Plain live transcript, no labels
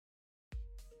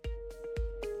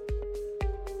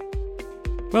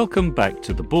Welcome back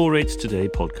to the Borates Today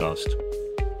podcast.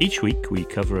 Each week we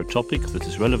cover a topic that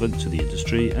is relevant to the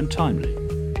industry and timely.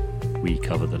 We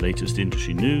cover the latest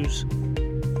industry news,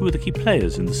 who are the key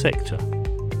players in the sector,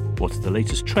 what are the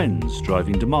latest trends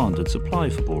driving demand and supply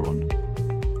for boron,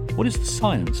 what is the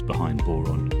science behind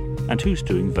boron, and who's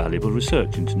doing valuable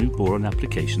research into new boron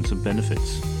applications and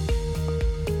benefits.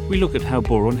 We look at how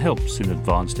boron helps in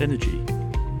advanced energy,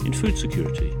 in food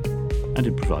security, and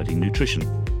in providing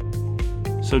nutrition.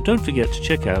 So don't forget to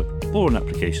check out boron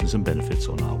applications and benefits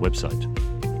on our website,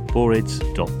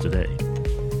 borates.today.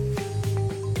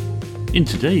 In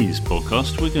today's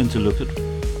podcast, we're going to look at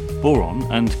boron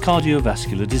and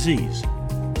cardiovascular disease.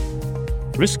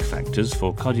 Risk factors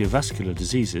for cardiovascular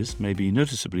diseases may be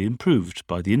noticeably improved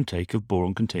by the intake of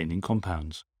boron-containing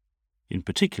compounds. In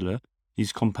particular,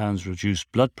 these compounds reduce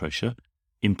blood pressure,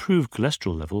 improve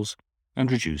cholesterol levels, and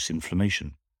reduce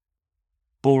inflammation.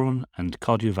 Boron and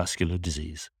cardiovascular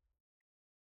disease.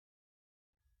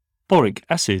 Boric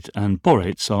acid and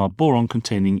borates are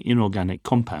boron-containing inorganic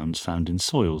compounds found in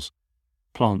soils.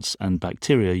 Plants and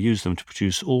bacteria use them to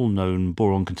produce all known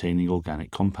boron-containing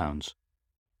organic compounds.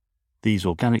 These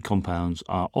organic compounds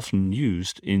are often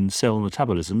used in cell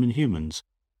metabolism in humans,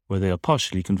 where they are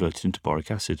partially converted into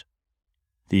boric acid.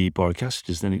 The boric acid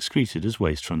is then excreted as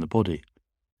waste from the body.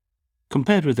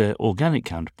 Compared with their organic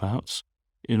counterparts,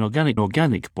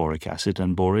 inorganic boric acid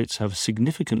and borates have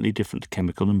significantly different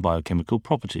chemical and biochemical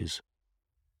properties.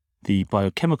 The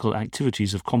biochemical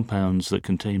activities of compounds that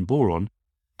contain boron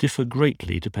differ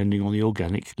greatly depending on the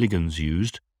organic ligands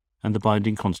used and the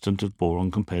binding constant of boron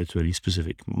compared to any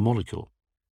specific molecule.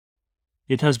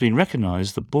 It has been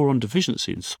recognized that boron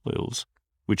deficiency in soils,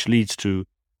 which leads to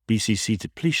BCC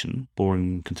depletion,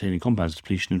 boron-containing compounds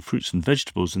depletion in fruits and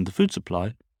vegetables in the food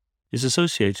supply, is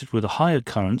associated with a high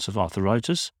occurrence of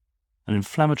arthritis and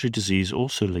inflammatory disease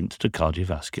also linked to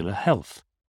cardiovascular health.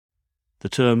 The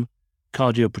term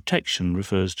cardioprotection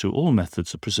refers to all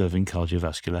methods of preserving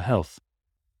cardiovascular health.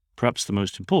 Perhaps the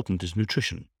most important is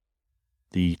nutrition.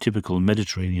 The typical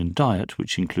Mediterranean diet,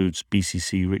 which includes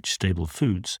BCC-rich stable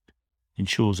foods,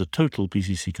 ensures a total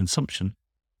BCC consumption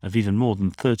of even more than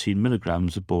 13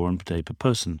 milligrams of boron per day per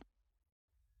person,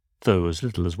 though as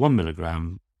little as 1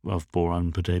 milligram of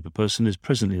boron per day per person is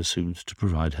presently assumed to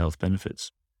provide health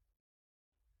benefits.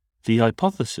 The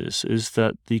hypothesis is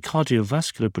that the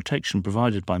cardiovascular protection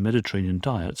provided by Mediterranean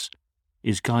diets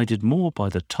is guided more by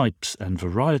the types and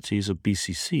varieties of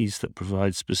BCCs that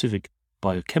provide specific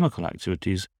biochemical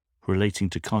activities relating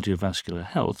to cardiovascular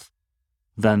health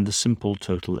than the simple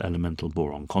total elemental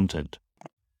boron content.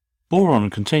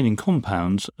 Boron-containing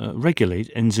compounds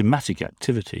regulate enzymatic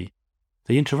activity.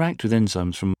 They interact with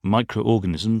enzymes from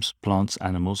microorganisms, plants,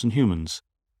 animals, and humans,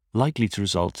 likely to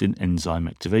result in enzyme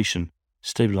activation,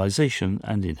 stabilization,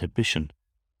 and inhibition.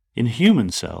 In human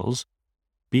cells,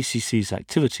 BCC's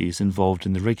activity is involved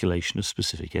in the regulation of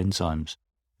specific enzymes,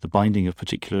 the binding of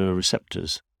particular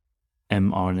receptors,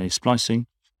 mRNA splicing,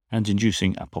 and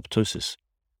inducing apoptosis.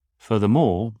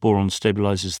 Furthermore, boron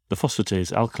stabilizes the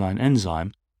phosphatase alkaline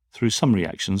enzyme through some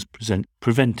reactions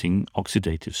preventing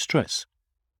oxidative stress.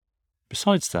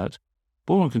 Besides that,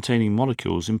 boron-containing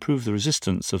molecules improve the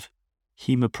resistance of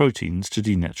hemoproteins to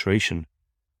denaturation,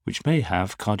 which may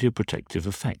have cardioprotective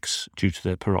effects due to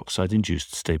their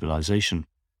peroxide-induced stabilization.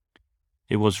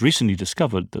 It was recently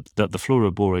discovered that the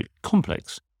fluoroborate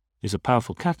complex is a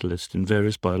powerful catalyst in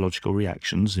various biological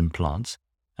reactions in plants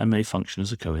and may function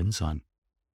as a coenzyme.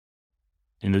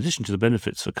 In addition to the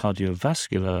benefits for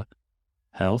cardiovascular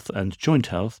health and joint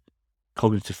health,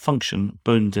 cognitive function,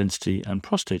 bone density, and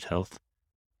prostate health,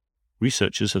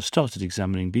 researchers have started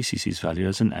examining BCC's value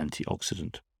as an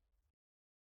antioxidant.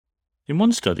 In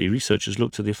one study, researchers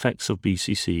looked at the effects of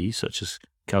BCC, such as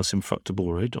calcium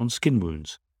fructoborate, on skin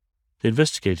wounds. They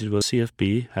investigated whether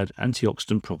CFB had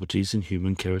antioxidant properties in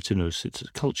human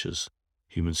keratinocyte cultures,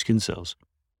 human skin cells.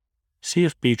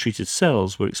 CFB-treated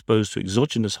cells were exposed to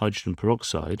exogenous hydrogen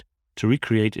peroxide to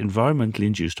recreate environmentally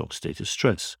induced oxidative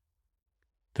stress.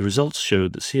 The results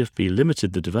showed that CFB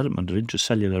limited the development of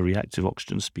intracellular reactive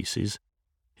oxygen species,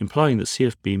 implying that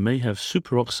CFB may have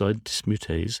superoxide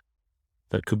dismutase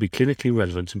that could be clinically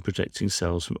relevant in protecting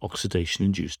cells from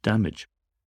oxidation-induced damage.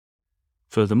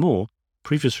 Furthermore,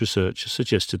 previous research has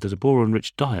suggested that a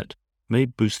boron-rich diet may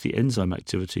boost the enzyme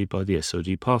activity by the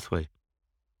SOD pathway.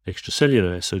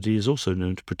 Extracellular SOD is also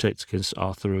known to protect against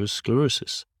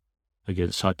atherosclerosis,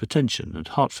 against hypertension and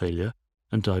heart failure,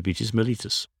 and diabetes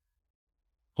mellitus.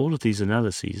 All of these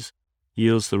analyses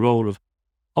yields the role of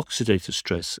oxidative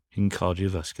stress in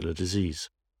cardiovascular disease.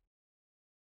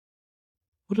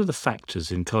 What are the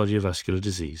factors in cardiovascular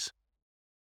disease?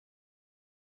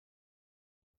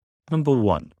 Number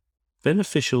 1.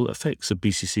 Beneficial effects of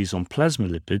BCCs on plasma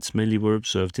lipids mainly were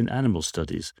observed in animal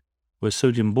studies, where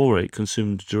sodium borate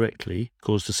consumed directly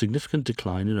caused a significant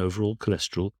decline in overall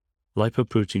cholesterol,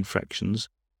 lipoprotein fractions,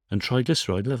 and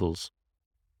triglyceride levels.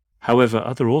 However,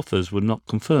 other authors would not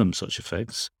confirm such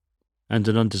effects, and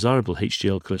an undesirable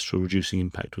HDL cholesterol-reducing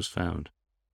impact was found.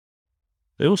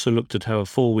 They also looked at how a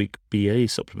 4-week BA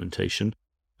supplementation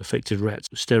affected rats'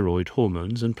 steroid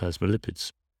hormones and plasma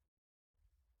lipids.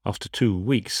 After 2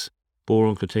 weeks,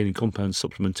 boron-containing compound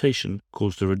supplementation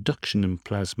caused a reduction in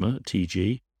plasma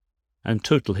TG and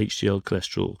total HDL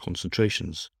cholesterol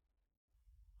concentrations.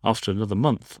 After another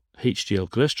month, HDL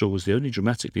cholesterol was the only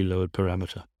dramatically lowered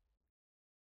parameter.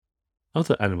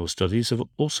 Other animal studies have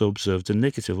also observed a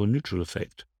negative or neutral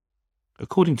effect.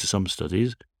 According to some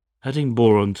studies, adding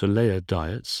boron to layered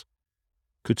diets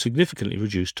could significantly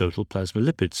reduce total plasma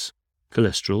lipids,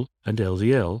 cholesterol, and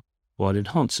LDL while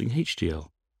enhancing HDL.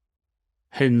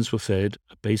 Hens were fed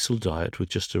a basal diet with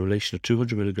just a relation of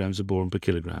 200 mg of boron per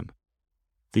kilogram.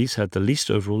 These had the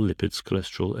least overall lipids,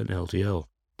 cholesterol, and LDL.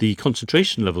 The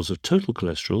concentration levels of total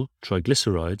cholesterol,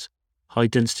 triglycerides,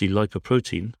 high-density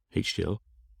lipoprotein, HDL,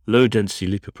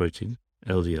 low-density lipoprotein,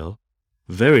 LDL,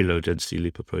 very low-density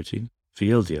lipoprotein,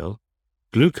 VLDL,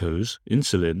 glucose,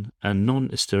 insulin, and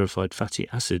non-esterified fatty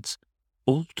acids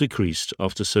all decreased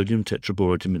after sodium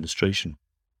tetraborate administration.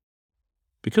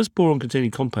 Because boron-containing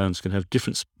compounds can have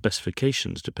different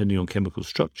specifications depending on chemical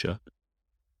structure,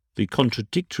 the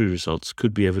contradictory results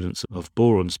could be evidence of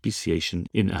boron speciation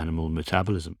in animal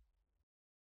metabolism.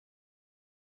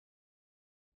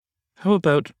 How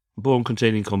about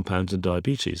boron-containing compounds and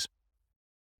diabetes?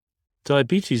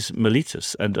 Diabetes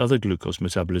mellitus and other glucose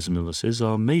metabolism illnesses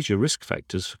are major risk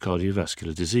factors for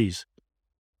cardiovascular disease.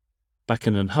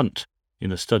 Bakken and Hunt,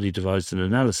 in a study, devised an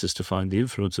analysis to find the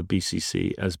influence of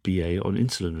BCC as BA on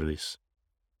insulin release.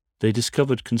 They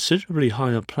discovered considerably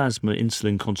higher plasma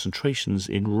insulin concentrations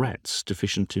in rats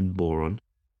deficient in boron,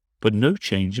 but no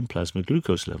change in plasma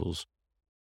glucose levels.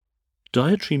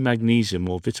 Dietary magnesium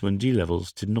or vitamin D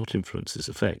levels did not influence this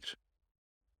effect.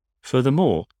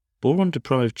 Furthermore,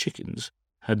 boron-deprived chickens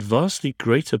had vastly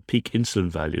greater peak insulin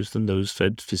values than those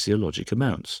fed physiologic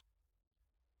amounts.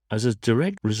 As a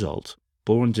direct result,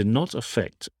 boron did not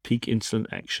affect peak insulin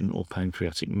action or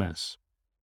pancreatic mass.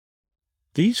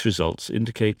 These results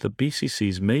indicate that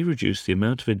BCCs may reduce the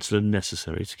amount of insulin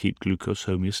necessary to keep glucose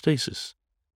homeostasis.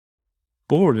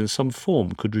 Boron in some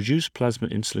form could reduce plasma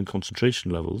insulin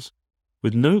concentration levels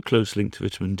with no close link to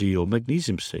vitamin D or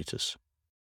magnesium status.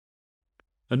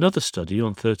 Another study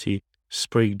on 30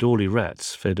 Sprague-Dawley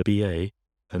rats fed a BA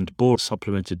and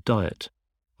boron-supplemented diet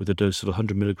with a dose of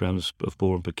 100 mg of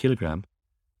boron per kilogram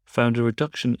found a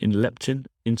reduction in leptin,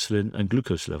 insulin, and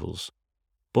glucose levels.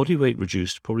 Body weight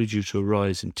reduced probably due to a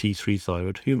rise in T3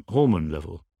 thyroid hormone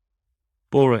level.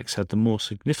 Borax had the more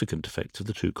significant effect of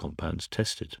the two compounds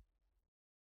tested.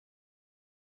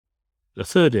 The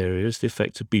third area is the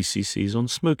effect of BCCs on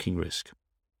smoking risk.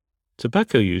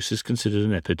 Tobacco use is considered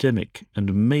an epidemic and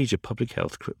a major public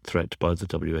health threat by the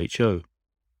WHO,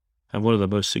 and one of the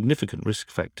most significant risk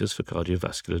factors for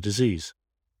cardiovascular disease.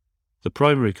 The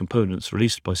primary components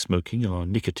released by smoking are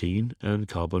nicotine and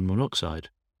carbon monoxide,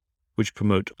 which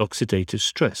promote oxidative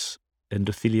stress,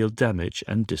 endothelial damage,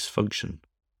 and dysfunction.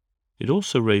 It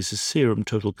also raises serum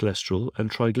total cholesterol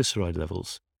and triglyceride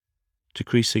levels,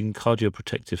 decreasing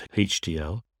cardioprotective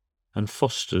HDL, and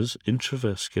fosters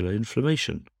intravascular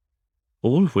inflammation,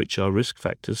 all of which are risk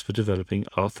factors for developing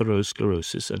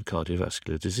atherosclerosis and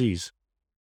cardiovascular disease.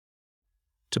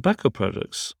 Tobacco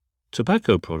products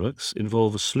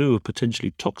involve a slew of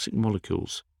potentially toxic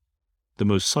molecules, the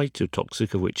most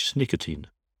cytotoxic of which is nicotine.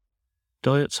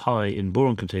 Diets high in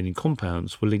boron-containing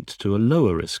compounds were linked to a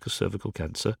lower risk of cervical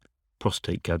cancer,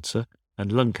 prostate cancer,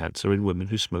 and lung cancer in women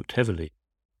who smoked heavily.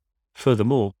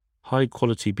 Furthermore,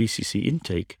 high-quality BCC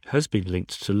intake has been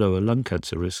linked to lower lung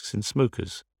cancer risks in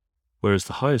smokers, whereas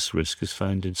the highest risk is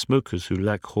found in smokers who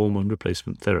lack hormone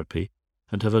replacement therapy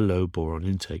and have a low boron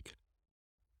intake.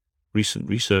 Recent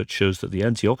research shows that the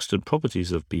antioxidant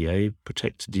properties of BA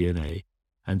protect DNA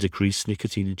and decrease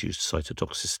nicotine-induced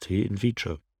cytotoxicity in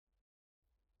vitro.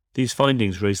 These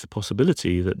findings raise the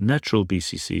possibility that natural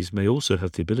BCCs may also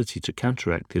have the ability to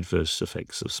counteract the adverse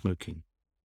effects of smoking.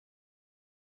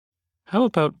 How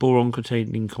about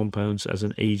boron-containing compounds as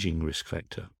an aging risk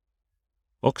factor?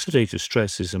 Oxidative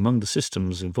stress is among the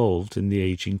systems involved in the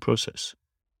aging process.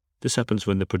 This happens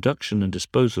when the production and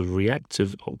disposal of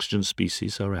reactive oxygen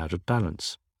species are out of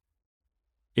balance.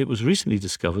 It was recently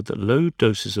discovered that low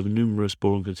doses of numerous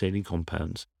boron-containing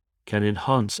compounds can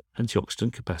enhance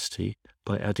antioxidant capacity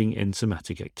by adding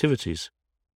enzymatic activities.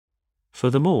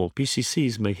 Furthermore,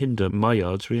 PCCs may hinder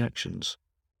Maillard's reactions.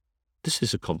 This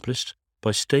is accomplished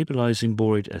by stabilizing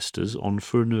borate esters on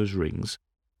Furneaux's rings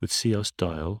with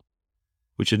C-diol,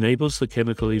 which enables the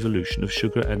chemical evolution of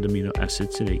sugar and amino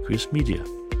acids in aqueous media.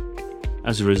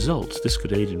 As a result, this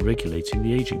could aid in regulating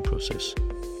the aging process.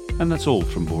 And that's all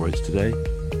from Borates Today.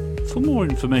 For more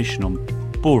information on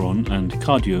boron and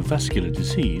cardiovascular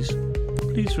disease,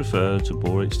 please refer to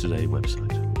Borates Today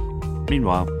website.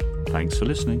 Meanwhile, thanks for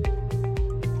listening.